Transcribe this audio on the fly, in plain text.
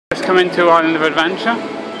come into Island of Adventure.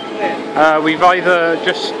 We've either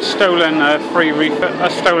just stolen a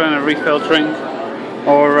refill drink,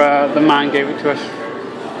 or the man gave it to us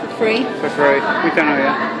For free? for free. We don't know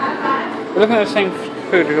yet. We're looking at the same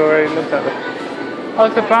food we've already looked at. Oh,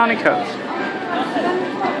 look at the brownie cups.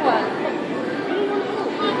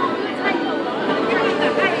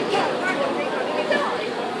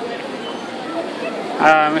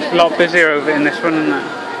 It's a lot busier over in this one, isn't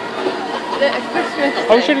it?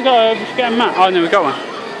 Oh, we should have get a map. Oh no, we got one.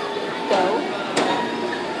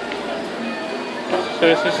 So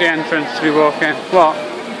this is the entrance to be walking. What?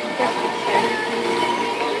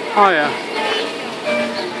 Oh yeah.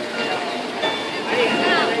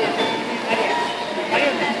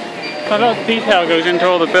 So a lot of detail goes into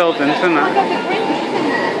all the buildings, isn't there?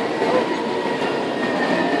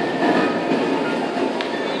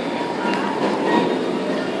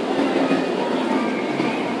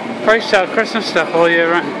 They sell Christmas stuff all year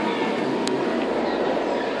round.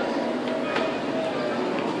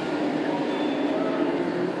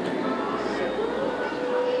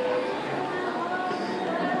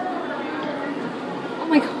 Oh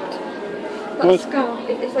my god. That skull.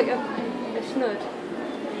 It's like a snud.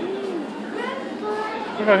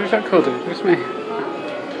 Oh, who's that called? It's me.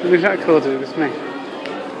 Who's that called? It's me.